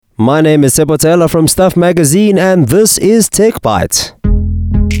My name is Sebotela from Stuff Magazine, and this is Tech Bytes.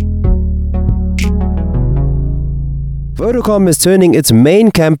 Vodacom is turning its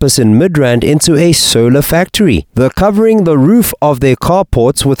main campus in Midrand into a solar factory. They're covering the roof of their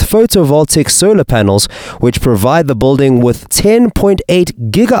carports with photovoltaic solar panels, which provide the building with 10.8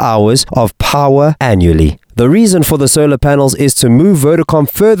 giga-hours of power annually. The reason for the solar panels is to move Vodacom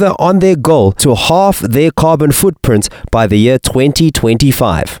further on their goal to halve their carbon footprint by the year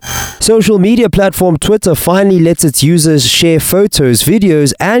 2025. Social media platform Twitter finally lets its users share photos,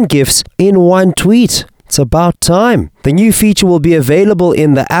 videos, and GIFs in one tweet. It's about time. The new feature will be available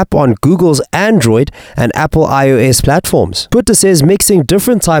in the app on Google's Android and Apple iOS platforms. Twitter says mixing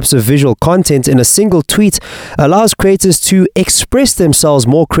different types of visual content in a single tweet allows creators to express themselves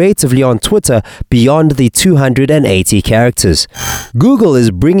more creatively on Twitter beyond the 280 characters. Google is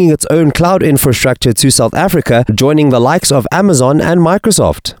bringing its own cloud infrastructure to South Africa, joining the likes of Amazon and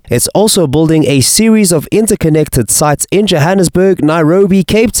Microsoft. It's also building a series of interconnected sites in Johannesburg, Nairobi,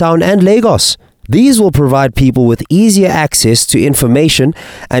 Cape Town, and Lagos. These will provide people with easier access to information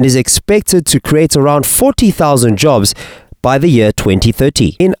and is expected to create around 40,000 jobs by the year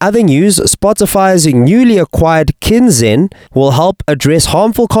 2030. In other news, Spotify's newly acquired Kinzen will help address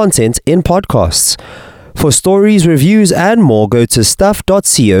harmful content in podcasts. For stories, reviews, and more, go to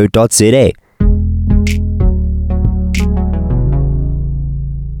stuff.co.za.